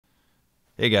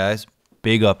Hey guys,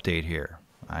 big update here.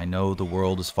 I know the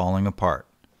world is falling apart.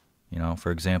 For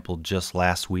example, just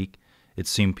last week, it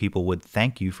seemed people would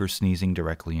thank you for sneezing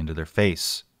directly into their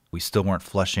face. We still weren't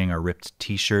flushing our ripped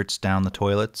t-shirts down the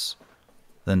toilets.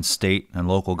 Then state and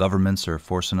local governments are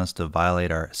forcing us to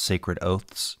violate our sacred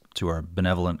oaths to our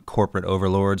benevolent corporate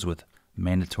overlords with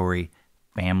mandatory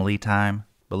family time.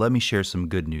 But let me share some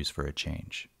good news for a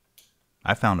change.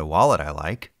 I found a wallet I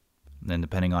like. And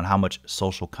depending on how much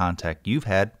social contact you've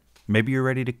had, maybe you're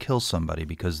ready to kill somebody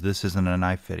because this isn't a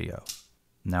knife video.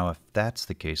 Now, if that's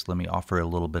the case, let me offer a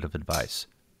little bit of advice.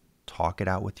 Talk it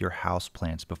out with your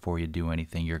houseplants before you do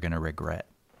anything you're going to regret.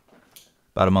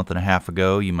 About a month and a half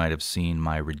ago, you might have seen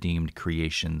my Redeemed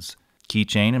Creations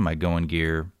Keychain and my Going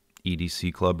Gear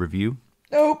EDC Club review.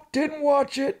 Nope, didn't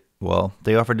watch it. Well,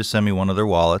 they offered to send me one of their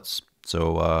wallets,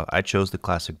 so I chose the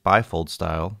classic bifold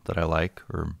style that I like,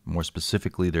 or more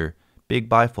specifically their Big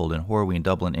Bifold in Horween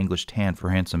Dublin English tan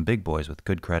for handsome big boys with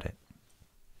good credit.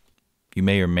 You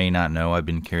may or may not know I've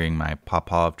been carrying my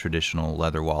Popov traditional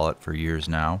leather wallet for years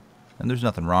now, and there's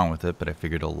nothing wrong with it, but I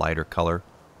figured a lighter color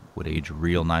would age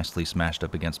real nicely smashed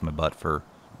up against my butt for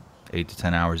 8 to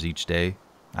 10 hours each day.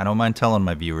 I don't mind telling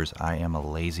my viewers I am a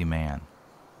lazy man.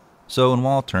 So in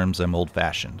wallet terms, I'm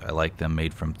old-fashioned. I like them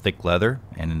made from thick leather,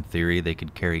 and in theory they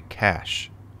could carry cash.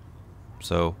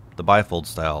 So the bifold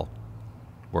style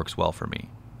works well for me.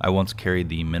 I once carried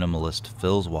the minimalist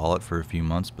Phil's wallet for a few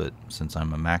months, but since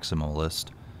I'm a maximalist,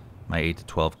 my 8 to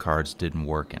 12 cards didn't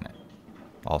work in it.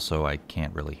 Also, I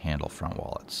can't really handle front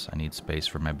wallets. I need space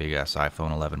for my big-ass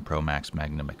iPhone 11 Pro Max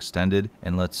Magnum Extended,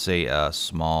 and let's say a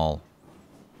small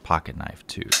pocket knife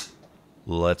too.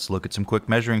 Let's look at some quick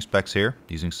measuring specs here,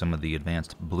 using some of the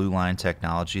advanced blue line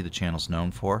technology the channel's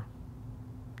known for.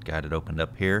 Got it opened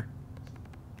up here.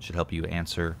 Should help you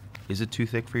answer, is it too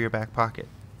thick for your back pocket?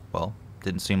 Well,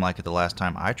 didn't seem like it the last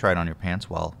time I tried on your pants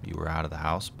while you were out of the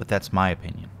house, but that's my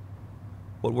opinion.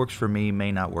 What works for me may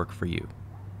not work for you.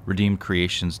 Redeemed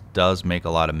Creations does make a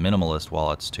lot of minimalist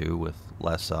wallets too, with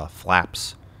less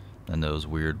flaps than those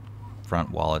weird front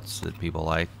wallets that people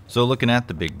like. So looking at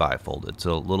the Big Bifold, it's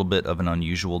a little bit of an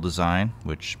unusual design,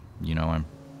 which, I'm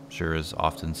sure is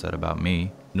often said about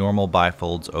me. Normal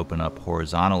bifolds open up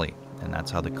horizontally, and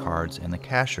that's how the cards and the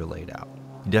cash are laid out.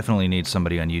 You definitely need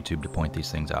somebody on YouTube to point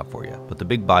these things out for you. But the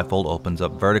Big Bifold opens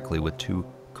up vertically with 2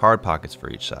 card pockets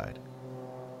for each side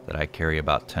that I carry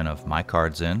about 10 of my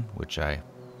cards in, which I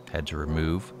had to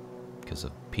remove because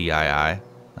of PII.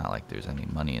 Not like there's any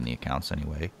money in the accounts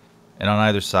anyway. And on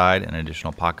either side, an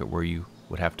additional pocket where you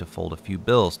would have to fold a few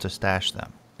bills to stash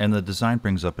them. And the design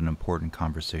brings up an important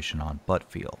conversation on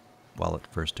butt feel. While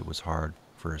at first it was hard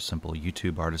for a simple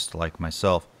YouTube artist like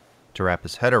myself to wrap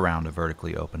his head around a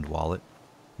vertically opened wallet,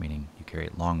 meaning you carry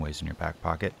it long ways in your back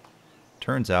pocket,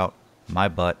 turns out my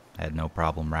butt had no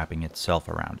problem wrapping itself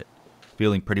around it,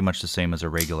 feeling pretty much the same as a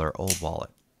regular old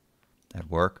wallet. At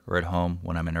work or at home,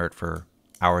 when I'm inert for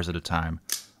hours at a time,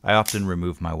 I often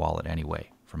remove my wallet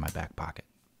anyway from my back pocket.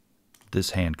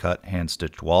 This hand-cut,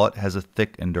 hand-stitched wallet has a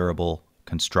thick and durable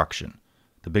construction.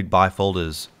 The Big Bifold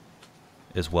is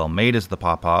as well made as the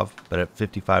Popov, but at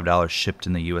 $55 shipped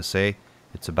in the USA,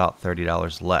 it's about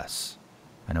 $30 less.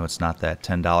 I know it's not that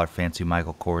 $10 fancy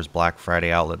Michael Kors Black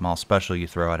Friday outlet mall special you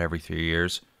throw out every 3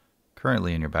 years,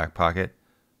 currently in your back pocket,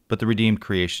 but the Redeemed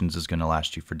Creations is going to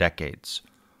last you for decades,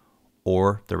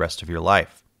 or the rest of your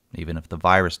life, even if the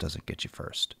virus doesn't get you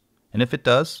first. And if it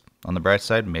does, on the bright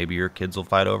side, maybe your kids will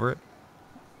fight over it.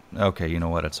 Okay, you know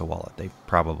what, it's a wallet. They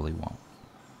probably won't.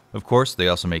 Of course, they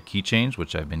also make keychains,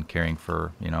 which I've been carrying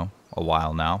for, a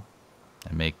while now,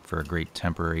 and make for a great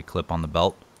temporary clip on the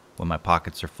belt when my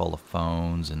pockets are full of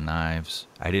phones and knives.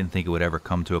 I didn't think it would ever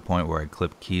come to a point where I'd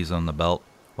clip keys on the belt.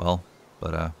 Well,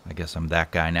 but I guess I'm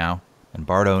that guy now. And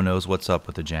Bardo knows what's up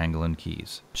with the jangling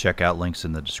keys. Check out links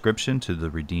in the description to the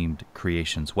Redeemed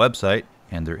Creations website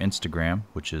and their Instagram,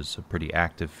 which is a pretty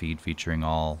active feed featuring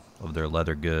all of their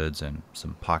leather goods and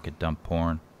some pocket dump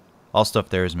porn. All stuff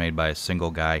there is made by a single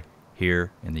guy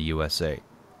here in the USA,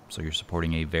 so you're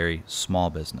supporting a very small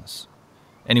business.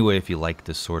 Anyway, if you like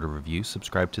this sort of review,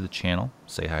 subscribe to the channel,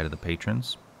 say hi to the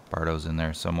patrons. Bardo's in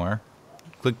there somewhere.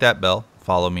 Click that bell,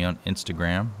 follow me on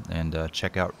Instagram, and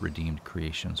check out Redeemed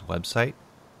Creations website.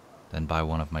 Then buy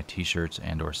one of my t-shirts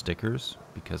and or stickers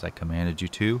because I commanded you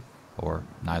to, or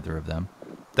neither of them.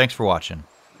 Thanks for watching.